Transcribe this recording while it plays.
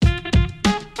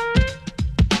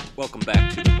Welcome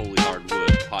back to the Holy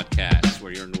Hardwood podcast,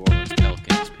 where your New Orleans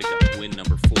Pelicans pick up win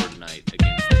number 4 tonight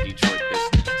against the Detroit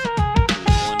Pistons.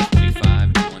 It was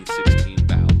 125-116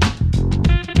 bout.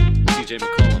 CJ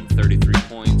McCollum, 33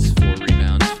 points, 4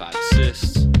 rebounds, 5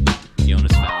 assists.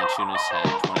 Jonas Valanciunas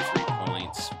had 23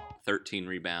 points, 13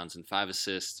 rebounds, and 5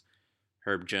 assists.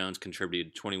 Herb Jones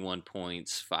contributed 21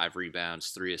 points, 5 rebounds,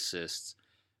 3 assists.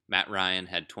 Matt Ryan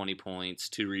had 20 points,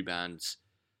 2 rebounds,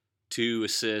 2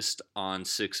 assists on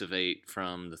 6 of 8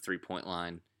 from the three-point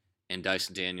line. And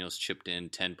Dyson Daniels chipped in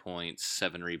 10 points,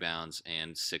 7 rebounds,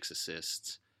 and 6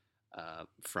 assists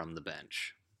from the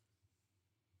bench.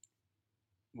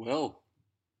 Well,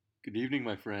 good evening,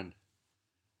 my friend.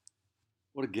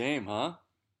 What a game, huh?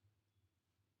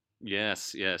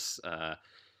 Yes.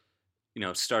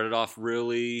 Started off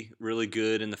really, really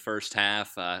good in the first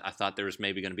half. I thought there was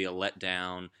maybe going to be a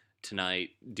letdown tonight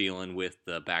dealing with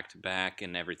the back-to-back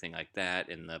and everything like that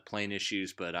and the plane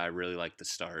issues, but I really liked the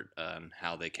start and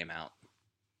how they came out.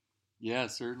 Yeah,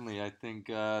 certainly. I think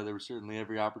there was certainly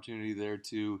every opportunity there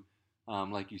to,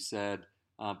 like you said,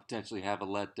 potentially have a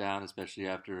letdown, especially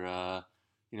after,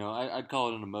 I'd call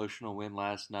it an emotional win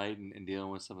last night and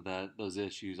dealing with some of those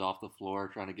issues off the floor,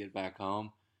 trying to get back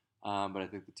home. But I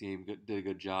think the team did a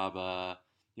good job,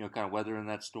 kind of weathering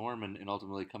that storm and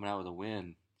ultimately coming out with a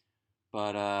win.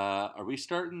 But are we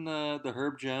starting the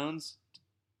Herb Jones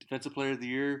Defensive Player of the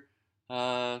Year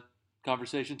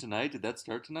conversation tonight? Did that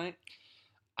start tonight?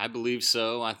 I believe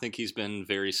so. I think he's been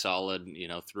very solid,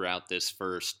 throughout this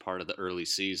first part of the early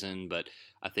season. But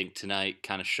I think tonight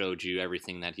kind of showed you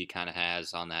everything that he kind of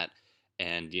has on that.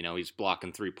 And, he's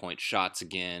blocking three-point shots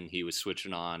again. He was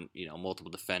switching on,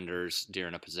 multiple defenders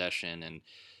during a possession. And,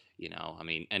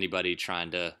 anybody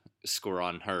trying to score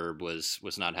on Herb was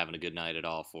not having a good night at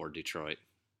all for Detroit.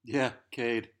 Yeah,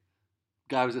 Cade.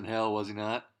 Guy was in hell, was he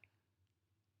not?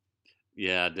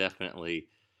 Yeah, definitely.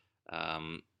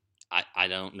 I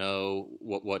don't know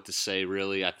what to say,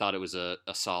 really. I thought it was a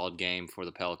solid game for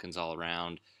the Pelicans all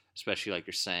around, especially like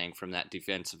you're saying from that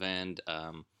defensive end.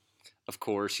 Of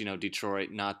course,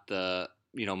 Detroit, not the,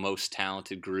 most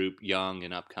talented group, young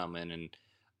and upcoming and,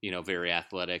 very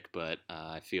athletic. But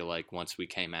I feel like once we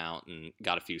came out and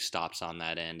got a few stops on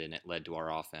that end and it led to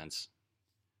our offense.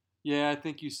 Yeah, I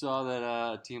think you saw that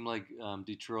a team like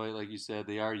Detroit, like you said,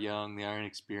 they are young, they are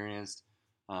inexperienced.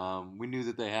 We knew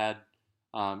that they had,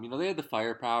 they had the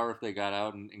firepower if they got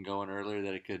out and going earlier,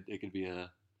 that it could be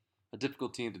a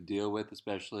difficult team to deal with,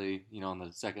 especially, on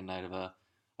the second night of a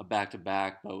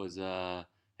back-to-back, but was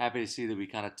happy to see that we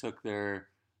kind of took their,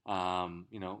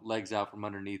 legs out from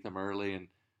underneath them early and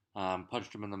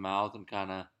punched them in the mouth and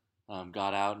kind of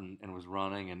got out and was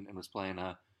running and was playing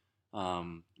a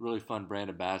really fun brand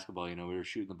of basketball. We were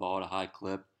shooting the ball at a high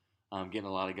clip, getting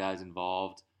a lot of guys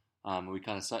involved. We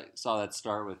kind of saw that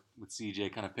start with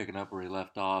CJ kind of picking up where he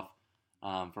left off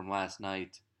from last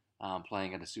night,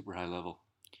 playing at a super high level.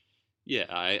 Yeah,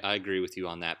 I agree with you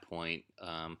on that point.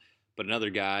 But another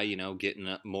guy,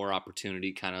 getting more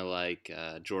opportunity, kind of like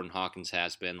Jordan Hawkins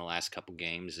has been the last couple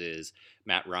games, is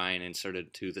Matt Ryan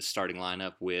inserted to the starting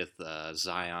lineup with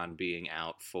Zion being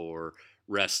out for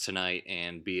rest tonight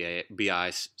and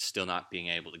BI still not being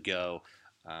able to go.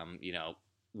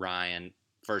 Ryan,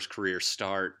 first career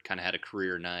start, kind of had a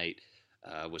career night,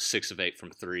 was 6 of 8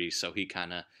 from 3, so he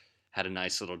kind of had a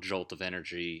nice little jolt of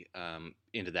energy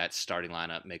into that starting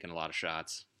lineup, making a lot of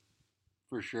shots.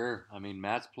 For sure. I mean,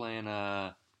 Matt's playing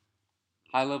a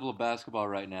high level of basketball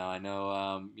right now. I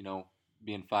know,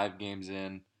 being 5 games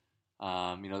in,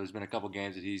 there's been a couple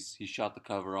games that he's shot the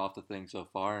cover off the thing so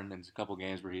far, and there's a couple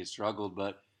games where he has struggled,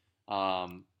 but,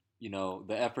 the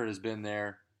effort has been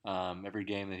there. Every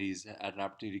game that he's had an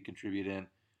opportunity to contribute in.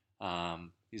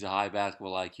 He's a high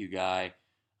basketball IQ guy,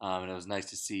 and it was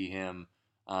nice to see him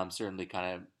certainly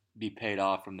kind of be paid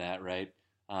off from that, right?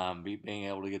 Being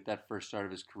able to get that first start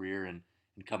of his career and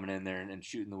coming in there and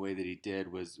shooting the way that he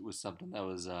did was something that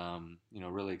was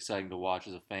really exciting to watch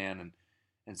as a fan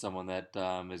and someone that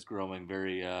is growing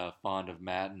very fond of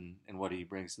Matt and what he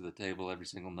brings to the table every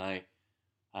single night.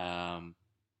 I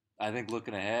think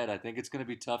looking ahead, I think it's going to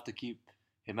be tough to keep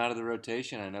him out of the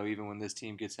rotation. I know even when this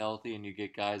team gets healthy and you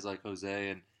get guys like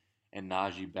Jose and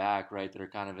Najee back, right, that are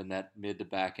kind of in that mid to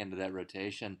back end of that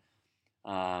rotation,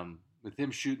 with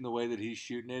him shooting the way that he's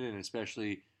shooting it, and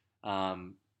especially,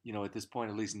 at this point,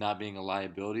 at least not being a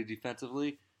liability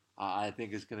defensively, I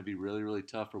think it's going to be really, really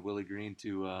tough for Willie Green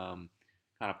to kind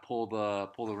of pull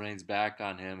the reins back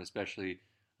on him, especially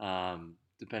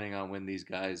depending on when these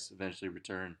guys eventually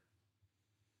return.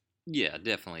 Yeah,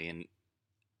 definitely. And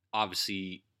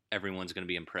obviously, everyone's going to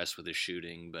be impressed with his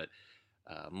shooting, but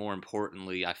More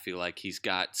importantly, I feel like he's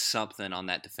got something on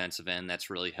that defensive end that's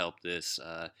really helped this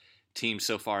team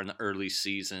so far in the early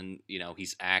season.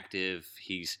 He's active.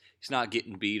 He's not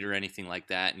getting beat or anything like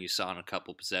that. And you saw in a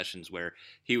couple possessions where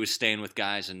he was staying with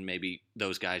guys, and maybe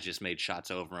those guys just made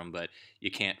shots over him. But you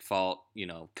can't fault,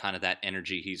 kind of that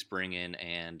energy he's bringing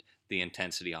and the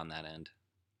intensity on that end.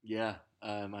 Yeah,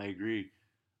 I agree.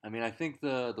 I mean, I think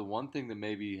the one thing that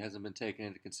maybe hasn't been taken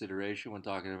into consideration when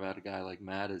talking about a guy like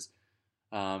Matt is,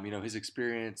 his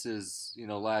experiences,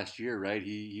 last year, right?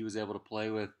 He was able to play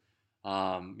with,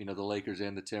 the Lakers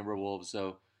and the Timberwolves.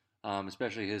 So,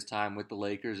 especially his time with the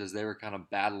Lakers as they were kind of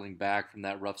battling back from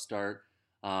that rough start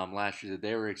last year that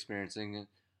they were experiencing,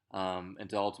 and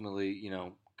to ultimately,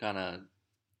 kind of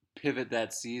pivot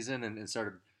that season and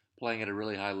started playing at a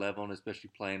really high level, and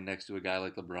especially playing next to a guy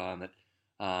like LeBron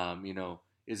that,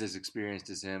 is as experienced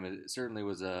as him. It certainly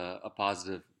was a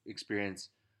positive experience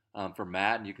for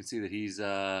Matt, and you can see that he's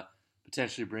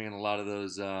potentially bringing a lot of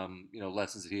those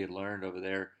lessons that he had learned over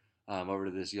there over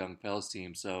to this young Pels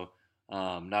team. So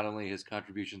not only his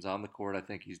contributions on the court, I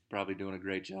think he's probably doing a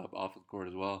great job off of the court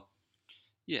as well.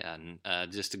 Yeah, and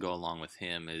just to go along with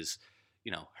him is,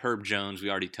 Herb Jones. We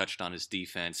already touched on his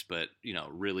defense, but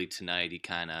really tonight he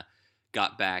kind of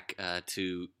got back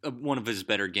to one of his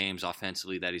better games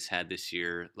offensively that he's had this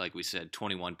year. Like we said,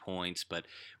 21 points, but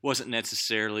wasn't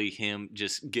necessarily him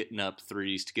just getting up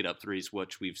threes to get up threes,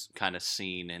 which we've kind of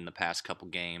seen in the past couple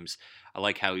games. I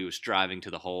like how he was driving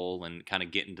to the hole and kind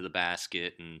of getting to the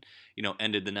basket, and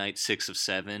ended the night 6 of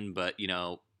 7. But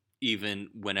even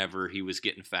whenever he was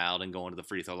getting fouled and going to the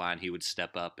free throw line, he would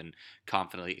step up and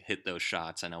confidently hit those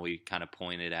shots. I know we kind of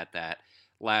pointed at that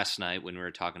last night when we were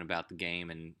talking about the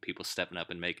game and people stepping up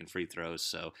and making free throws.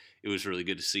 So it was really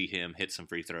good to see him hit some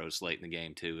free throws late in the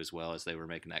game too, as well as they were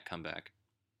making that comeback.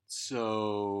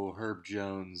 So Herb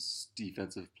Jones,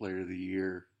 Defensive Player of the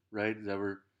Year, right? Is that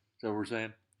what we're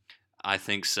saying? I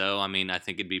think so. I mean, I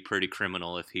think it'd be pretty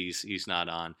criminal if he's not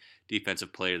on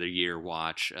Defensive Player of the Year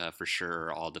watch for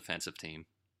sure, all defensive team.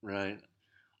 Right.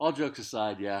 All jokes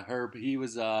aside, yeah, Herb, he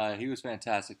was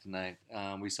fantastic tonight.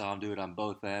 We saw him do it on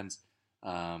both ends.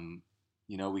 Um,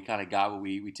 we kind of got what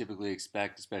we typically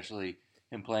expect, especially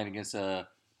him playing against a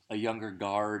younger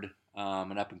guard,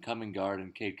 an up and coming guard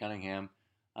in Cade Cunningham.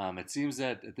 It seems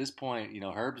that at this point,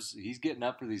 he's getting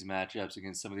up for these matchups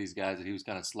against some of these guys that he was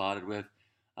kind of slotted with.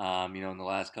 In the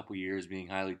last couple years, being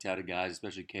highly touted guys,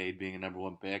 especially Cade being a number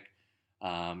one pick.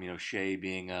 Shea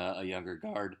being a younger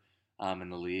guard in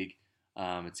the league.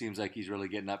 It seems like he's really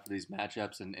getting up for these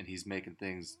matchups, and he's making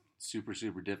things super,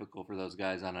 super difficult for those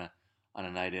guys on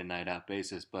a night in, night out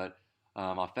basis. But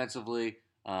offensively,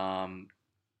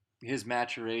 his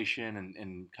maturation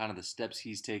and kind of the steps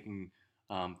he's taking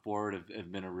forward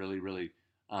have been a really, really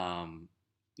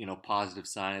positive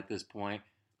sign at this point.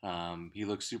 He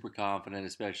looks super confident,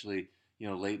 especially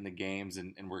late in the games,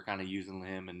 and we're kind of using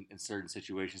him in certain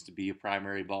situations to be a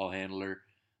primary ball handler.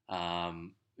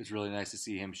 It's really nice to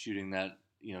see him shooting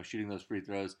those free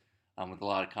throws with a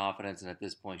lot of confidence, and at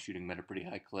this point shooting them at a pretty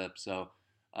high clip. So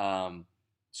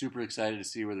super excited to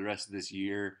see where the rest of this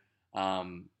year,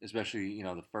 especially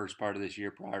the first part of this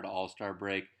year prior to All-Star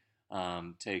break,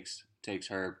 takes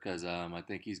Herb, because I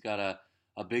think he's got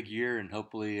a big year, and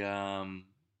hopefully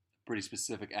pretty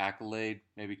specific accolade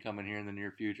maybe coming here in the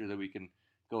near future that we can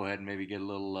go ahead and maybe get a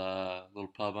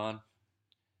little pub on.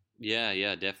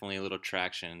 Yeah, definitely a little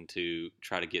traction to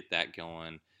try to get that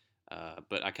going.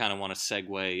 But I kind of want to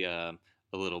segue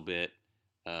a little bit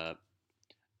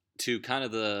to kind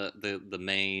of the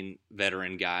main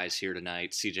veteran guys here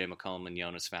tonight, C.J. McCollum and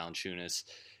Jonas Valanciunas.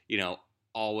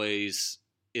 Always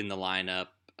in the lineup,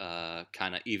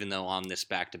 kind of, even though on this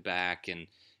back-to-back, and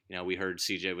we heard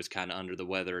CJ was kind of under the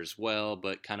weather as well,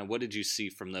 but kind of what did you see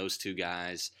from those two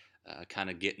guys kind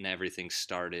of getting everything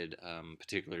started,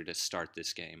 particularly to start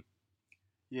this game?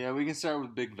 Yeah, we can start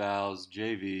with Big Val's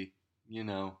JV.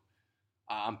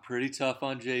 I'm pretty tough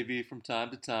on JV from time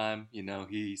to time.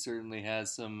 He certainly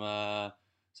has some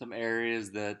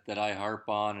areas that I harp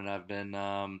on, and I've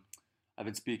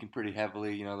been speaking pretty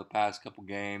heavily, the past couple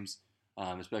games,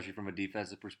 especially from a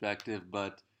defensive perspective.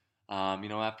 But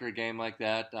after a game like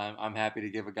that, I'm happy to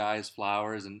give a guy his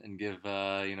flowers and give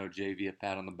JV a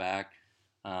pat on the back.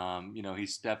 He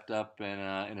stepped up in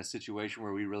a situation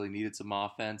where we really needed some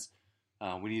offense.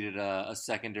 We needed a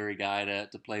secondary guy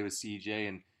to play with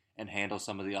CJ and handle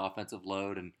some of the offensive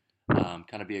load, and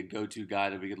kind of be a go-to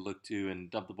guy that we could look to and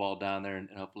dump the ball down there and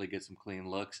hopefully get some clean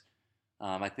looks.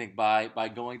 I think by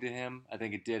going to him, I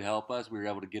think it did help us. We were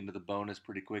able to get into the bonus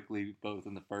pretty quickly, both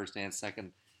in the first and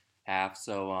second half.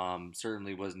 So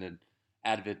certainly wasn't an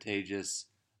advantageous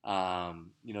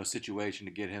situation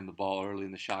to get him the ball early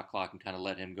in the shot clock and kind of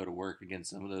let him go to work against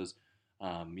some of those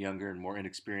younger and more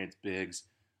inexperienced bigs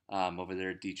over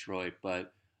there at Detroit.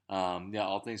 But yeah,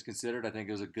 all things considered, I think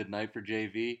it was a good night for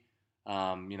JV.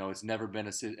 It's never been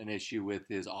an issue with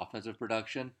his offensive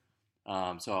production.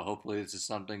 So hopefully this is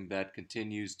something that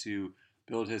continues to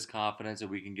build his confidence and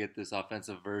we can get this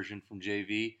offensive version from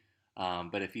JV.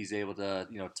 But if he's able to,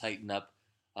 tighten up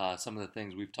some of the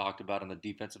things we've talked about on the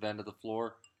defensive end of the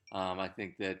floor, I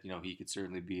think that he could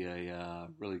certainly be a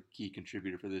really key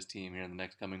contributor for this team here in the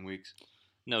next coming weeks.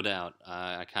 No doubt.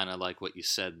 I kind of like what you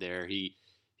said there. He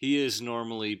is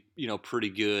normally, pretty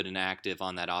good and active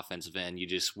on that offensive end. You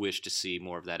just wish to see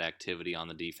more of that activity on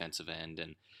the defensive end.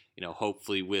 And,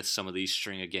 hopefully with some of these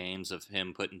string of games of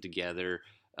him putting together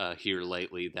here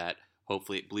lately, that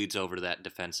hopefully it bleeds over to that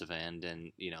defensive end.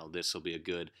 And, this will be a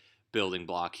good building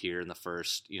block here in the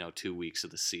first, 2 weeks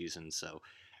of the season. So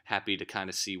happy to kind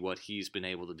of see what he's been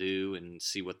able to do and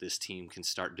see what this team can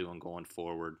start doing going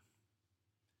forward.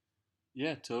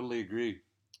 Yeah, totally agree.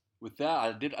 With that,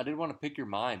 I did want to pick your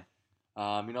mind.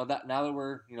 That now that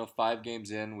we're 5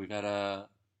 games in, we've had a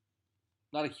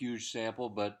not a huge sample,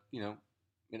 but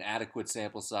an adequate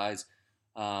sample size.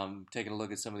 Taking a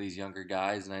look at some of these younger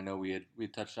guys, and I know we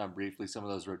had touched on briefly some of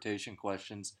those rotation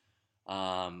questions.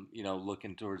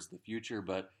 Looking towards the future,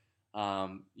 but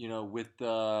with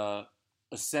the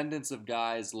ascendance of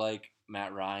guys like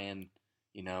Matt Ryan,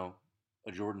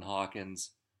 a Jordan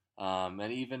Hawkins.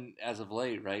 And even as of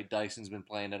late, right, Dyson's been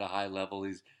playing at a high level.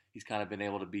 He's kind of been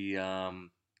able to be, a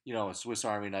Swiss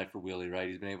Army knife for Willie, right?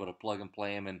 He's been able to plug and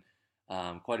play him in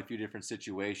quite a few different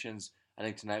situations. I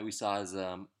think tonight we saw his,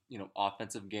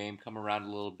 offensive game come around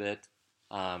a little bit.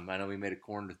 I know he made a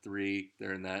corner three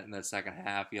there in that second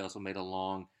half. He also made a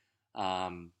long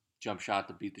jump shot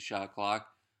to beat the shot clock.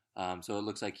 So it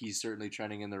looks like he's certainly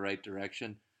trending in the right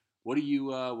direction. What do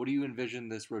you envision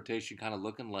this rotation kind of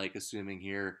looking like, assuming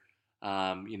here,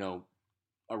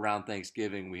 around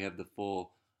Thanksgiving we have the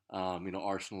full,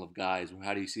 arsenal of guys?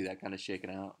 How do you see that kind of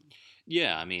shaking out?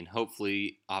 Yeah, I mean,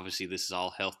 hopefully, obviously, this is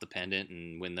all health dependent,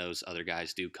 and when those other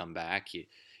guys do come back,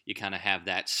 you kind of have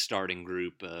that starting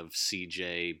group of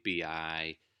CJ,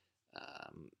 Bi,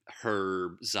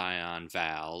 Herb, Zion,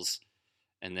 Vals,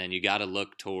 and then you got to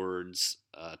look towards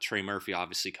Trey Murphy,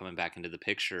 obviously coming back into the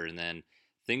picture, and then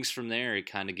things from there it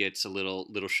kind of gets a little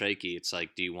shaky. It's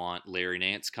like, do you want Larry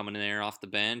Nance coming in there off the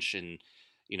bench? And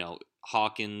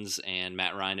Hawkins and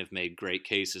Matt Ryan have made great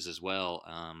cases as well.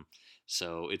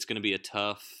 So it's going to be a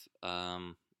tough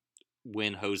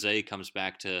when Jose comes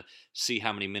back to see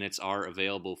how many minutes are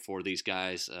available for these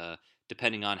guys,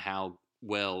 depending on how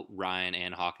well Ryan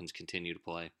and Hawkins continue to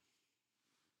play.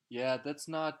 Yeah, that's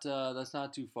not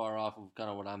too far off of kind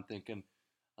of what I'm thinking.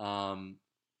 Um,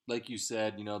 like you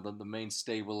said, the main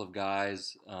stable of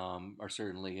guys are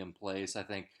certainly in place. I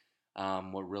think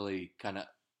what really kind of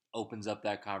opens up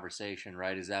that conversation,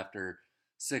 right, is after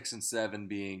 6 and 7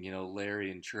 being,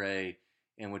 Larry and Trey,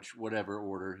 in which whatever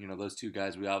order, those two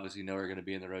guys we obviously know are going to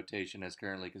be in the rotation as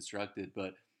currently constructed.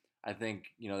 But I think,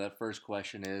 that first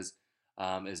question is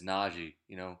Najee.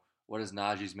 What does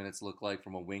Najee's minutes look like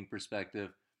from a wing perspective?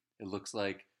 It looks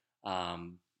like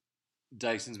um,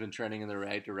 Dyson's been trending in the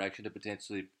right direction to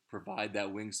potentially provide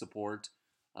that wing support,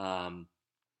 um,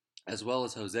 as well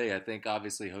as Jose. I think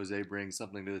obviously Jose brings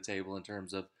something to the table in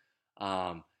terms of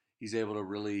um, he's able to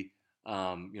really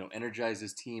energize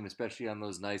his team, especially on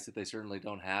those nights that they certainly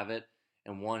don't have it.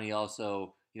 And one, he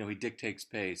also he dictates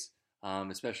pace,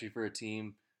 especially for a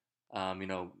team.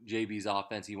 JB's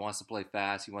offense, he wants to play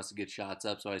fast, he wants to get shots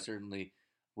up. So I certainly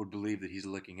would believe that he's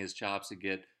licking his chops to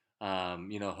get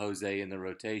Jose in the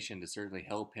rotation to certainly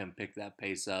help him pick that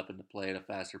pace up and to play at a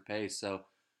faster pace. So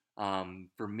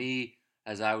for me,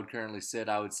 as I would currently sit,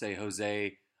 I would say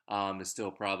Jose is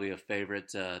still probably a favorite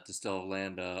to still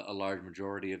land a large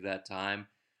majority of that time.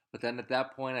 But then at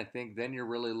that point, I think then you're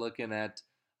really looking at,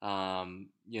 in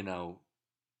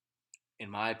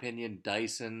my opinion,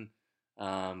 Dyson,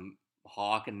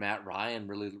 Hawk, and Matt Ryan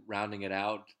really rounding it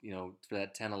out, for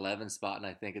that 10-11 spot. And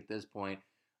I think at this point,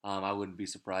 I wouldn't be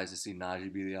surprised to see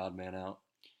Najee be the odd man out.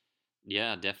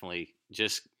 Yeah, definitely.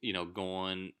 Just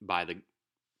going by the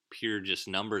pure just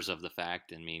numbers of the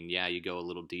fact. I mean, yeah, you go a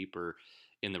little deeper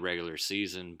in the regular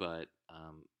season, but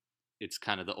it's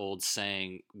kind of the old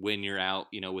saying, when you're out,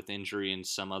 with injury and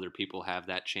some other people have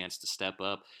that chance to step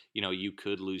up, you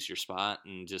could lose your spot,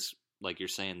 and just like you're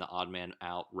saying, the odd man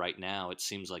out right now, it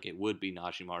seems like it would be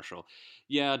Najee Marshall.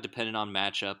 Yeah, depending on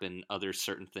matchup and other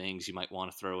certain things, you might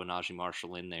want to throw a Najee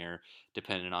Marshall in there,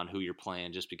 depending on who you're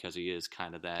playing, just because he is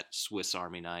kind of that Swiss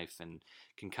Army knife and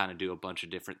can kind of do a bunch of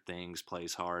different things,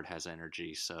 plays hard, has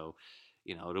energy. So,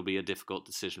 it'll be a difficult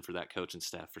decision for that coaching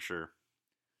staff for sure.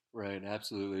 Right,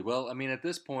 absolutely. Well, I mean, at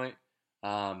this point,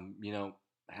 you know,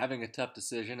 having a tough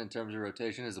decision in terms of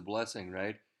rotation is a blessing,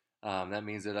 right? That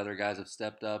means that other guys have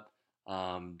stepped up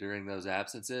during those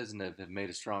absences and have made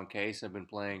a strong case. Have been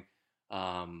playing,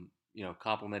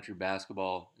 complementary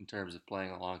basketball in terms of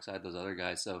playing alongside those other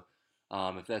guys. So,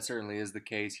 if that certainly is the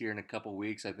case here in a couple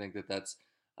weeks, I think that that's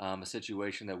a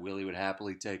situation that Willie would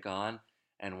happily take on,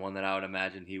 and one that I would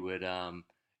imagine he would,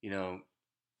 you know,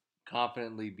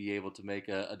 confidently be able to make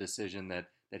a decision that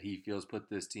he feels put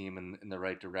this team in the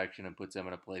right direction and puts them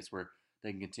in a place where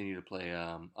they can continue to play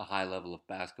a high level of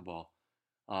basketball.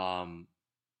 Um,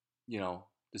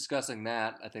 Discussing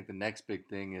that, I think the next big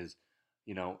thing is,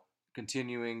 you know,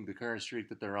 continuing the current streak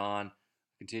that they're on,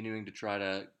 continuing to try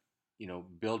to,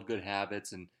 build good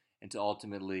habits and to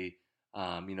ultimately,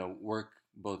 work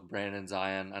both Brandon and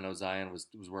Zion. I know Zion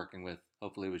was working with,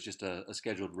 hopefully it was just a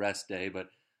scheduled rest day, but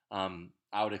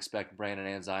I would expect Brandon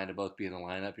and Zion to both be in the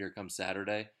lineup here come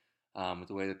Saturday, with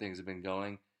the way that things have been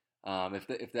going.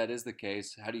 If that is the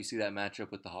case, how do you see that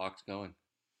matchup with the Hawks going?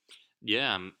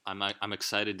 Yeah, I'm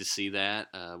excited to see that.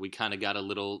 We kind of got a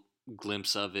little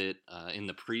glimpse of it in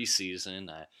the preseason.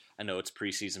 I know it's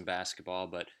preseason basketball,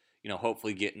 but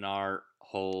hopefully getting our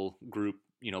whole group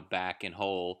back in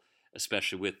whole,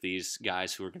 especially with these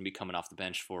guys who are going to be coming off the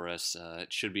bench for us.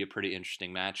 It should be a pretty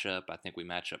interesting matchup. I think we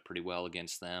match up pretty well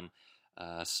against them.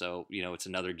 So it's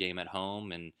another game at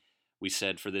home, and we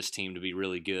said for this team to be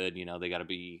really good, they got to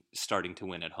be starting to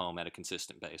win at home at a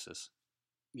consistent basis.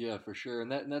 Yeah, for sure,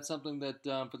 and that's something that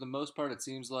for the most part it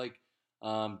seems like,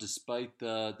 despite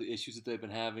the issues that they've been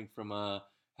having from a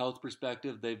health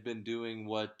perspective, they've been doing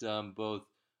what both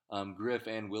Griff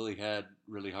and Willie had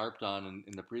really harped on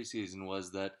in the preseason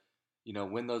was that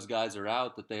when those guys are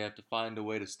out, that they have to find a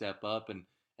way to step up and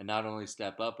not only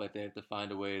step up, but they have to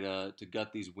find a way to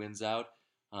gut these wins out.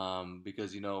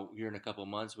 Because here in a couple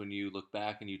months when you look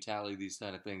back and you tally these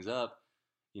kind of things up,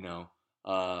 you know.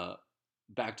 Uh,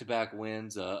 Back-to-back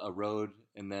wins, a road,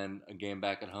 and then a game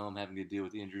back at home, having to deal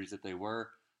with the injuries that they were.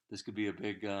 This could be a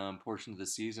big portion of the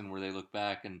season where they look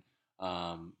back and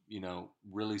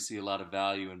really see a lot of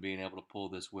value in being able to pull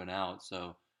this win out.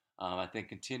 So I think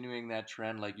continuing that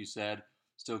trend, like you said,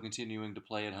 still continuing to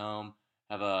play at home,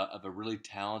 have a really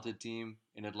talented team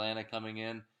in Atlanta coming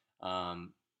in.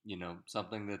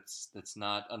 Something that's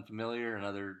not unfamiliar.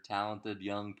 Another talented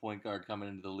young point guard coming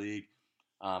into the league.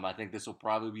 I think this will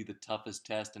probably be the toughest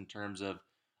test in terms of,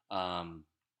 um,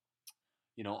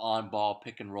 on ball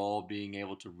pick and roll, being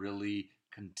able to really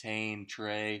contain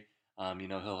Trey.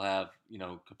 He'll have,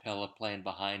 Capella playing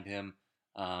behind him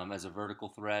as a vertical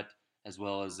threat, as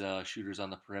well as shooters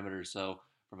on the perimeter. So,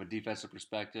 from a defensive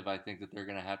perspective, I think that they're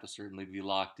going to have to certainly be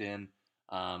locked in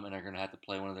and are going to have to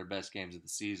play one of their best games of the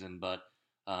season. But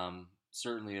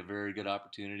certainly a very good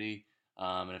opportunity.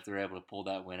 And if they're able to pull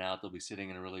that win out, they'll be sitting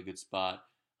in a really good spot,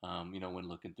 when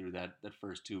looking through that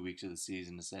first 2 weeks of the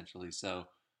season, essentially. So,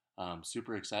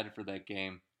 super excited for that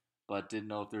game, but didn't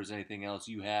know if there's anything else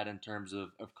you had in terms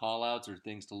of call outs or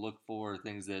things to look for, or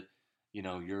things that,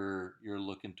 you're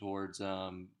looking towards,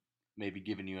 maybe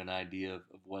giving you an idea of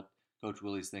what Coach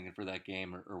Willie's thinking for that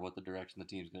game, or what the direction the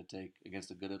team's going to take against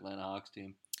a good Atlanta Hawks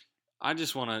team. I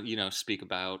just want to, speak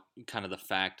about kind of the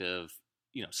fact of,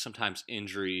 sometimes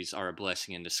injuries are a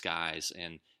blessing in disguise.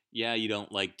 And yeah, you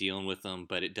don't like dealing with them,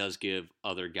 but it does give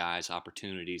other guys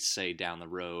opportunities, say down the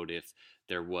road, if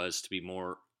there was to be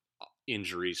more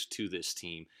injuries to this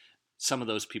team. Some of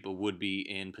those people would be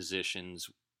in positions,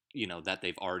 that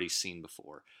they've already seen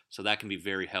before. So that can be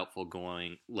very helpful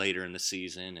going later in the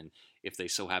season. And if they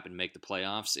so happen to make the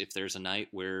playoffs, if there's a night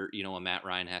where, a Matt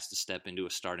Ryan has to step into a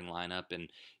starting lineup and,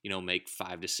 make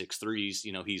 5 to 6 threes,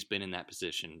 he's been in that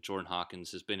position. Jordan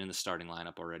Hawkins has been in the starting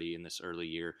lineup already in this early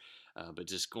year. But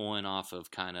just going off of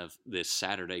kind of this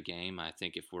Saturday game, I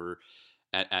think if we're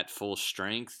at full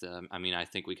strength, I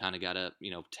think we kind of got to,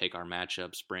 take our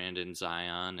matchups, Brandon,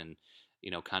 Zion, and,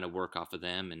 kind of work off of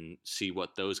them and see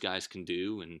what those guys can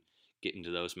do and get into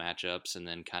those matchups, and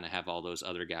then kind of have all those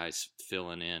other guys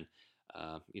filling in.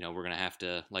 We're going to have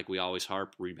to, like we always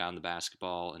harp, rebound the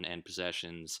basketball and end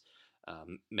possessions,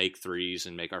 make threes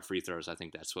and make our free throws. I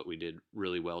think that's what we did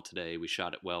really well today. We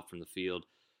shot it well from the field.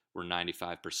 We're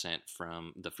 95%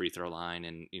 from the free throw line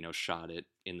and, shot it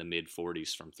in the mid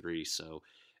 40s from three. So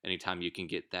anytime you can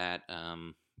get that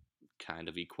kind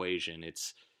of equation,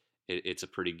 it's a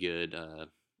pretty good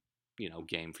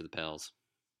game for the Pels.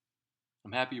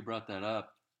 I'm happy you brought that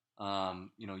up.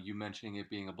 You mentioning it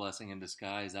being a blessing in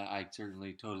disguise, I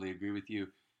certainly totally agree with you.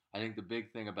 I think the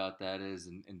big thing about that is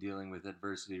in dealing with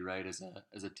adversity, right? As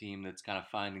a team that's kind of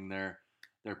finding their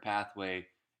pathway,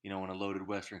 in a loaded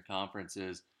Western Conference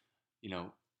is, you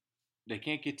know, they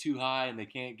can't get too high and they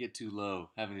can't get too low,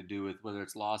 having to do with whether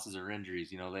it's losses or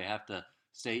injuries. They have to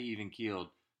stay even keeled,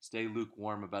 stay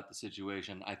lukewarm about the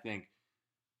situation. I think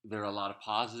there are a lot of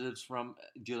positives from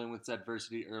dealing with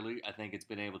adversity early. I think it's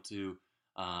been able to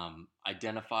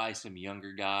identify some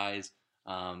younger guys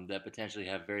that potentially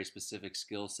have very specific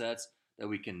skill sets that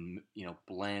we can,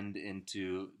 blend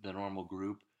into the normal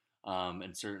group.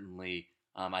 And certainly,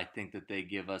 I think that they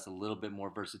give us a little bit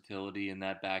more versatility in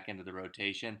that back end of the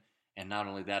rotation. And not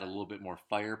only that, a little bit more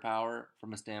firepower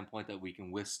from a standpoint that we can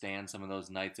withstand some of those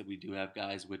nights that we do have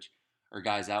guys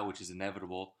out, which is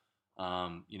inevitable,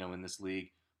 in this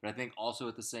league. But I think also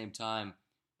at the same time,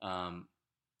 um,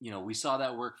 we saw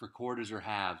that work for quarters or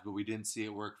halves, but we didn't see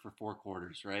it work for four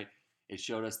quarters, right? It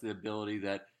showed us the ability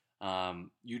that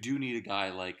you do need a guy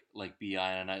like Bi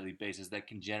on a nightly basis that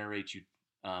can generate you,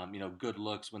 good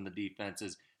looks when the defense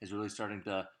is really starting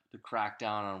to crack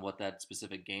down on what that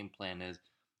specific game plan is.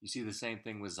 You see the same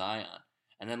thing with Zion,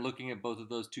 and then looking at both of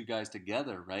those two guys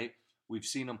together, right? We've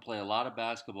seen them play a lot of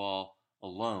basketball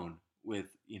alone with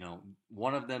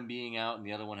one of them being out and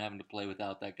the other one having to play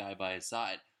without that guy by his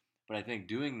side. But I think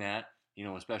doing that,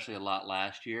 especially a lot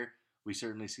last year, we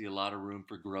certainly see a lot of room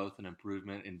for growth and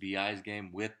improvement in Bi's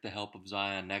game with the help of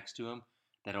Zion next to him.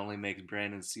 That only makes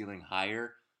Brandon's ceiling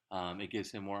higher. It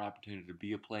gives him more opportunity to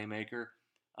be a playmaker,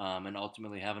 and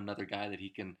ultimately have another guy that he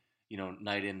can,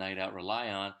 night in, night out rely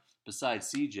on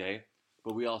besides CJ.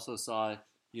 But we also saw,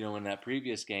 in that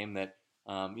previous game that,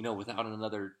 without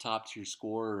another top tier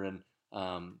scorer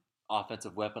and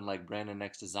offensive weapon like Brandon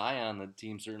next to Zion, the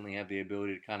team certainly have the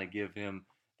ability to kind of give him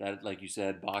that, like you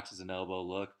said, boxes and elbow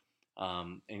look,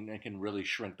 and can really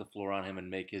shrink the floor on him and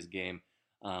make his game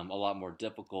a lot more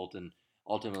difficult. And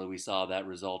ultimately, we saw that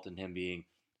result in him being,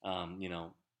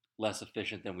 less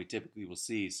efficient than we typically will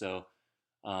see. So,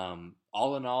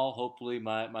 all in all, hopefully,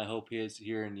 my hope is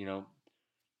here in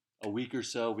a week or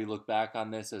so, we look back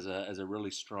on this as a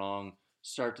really strong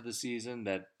start to the season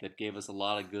that gave us a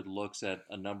lot of good looks at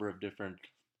a number of different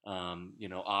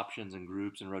options and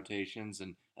groups and rotations,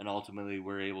 and ultimately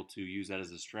we're able to use that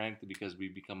as a strength because we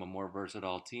become a more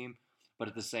versatile team. But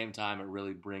at the same time, it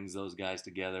really brings those guys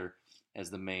together as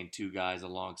the main two guys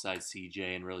alongside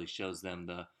CJ and really shows them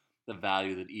the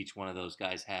value that each one of those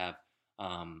guys have,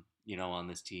 on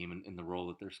this team and in the role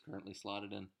that they're currently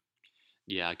slotted in.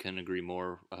 Yeah, I couldn't agree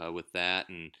more with that.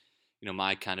 And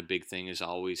my kind of big thing is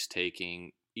always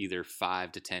taking either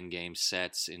 5 to 10 game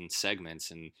sets in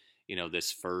segments. And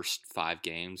this first 5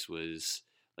 games was,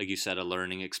 like you said, a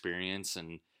learning experience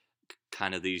and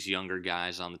kind of these younger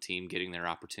guys on the team getting their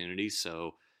opportunities.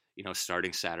 So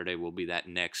starting Saturday will be that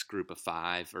next group of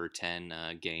 5 or 10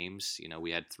 games.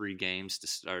 We had 3 games to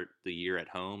start the year at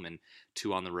home and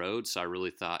 2 on the road. So I really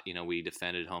thought we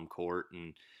defended home court,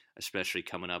 and especially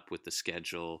coming up with the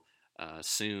schedule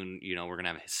soon, we're going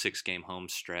to have a 6 game home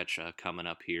stretch coming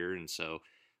up here. And so,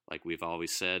 like we've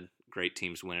always said, great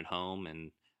teams win at home,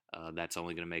 and that's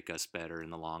only going to make us better in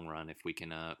the long run if we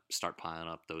can start piling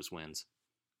up those wins.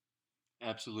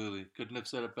 Absolutely. Couldn't have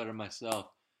said it better myself.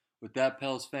 With that,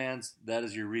 Pels fans, that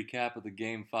is your recap of the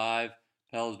Game 5,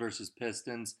 Pels versus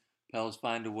Pistons. Pels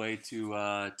find a way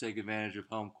to take advantage of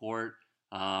home court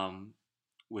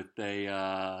with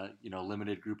a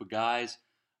limited group of guys.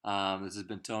 This has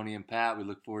been Tony and Pat. We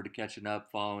look forward to catching up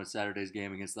following Saturday's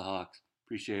game against the Hawks.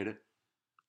 Appreciate it.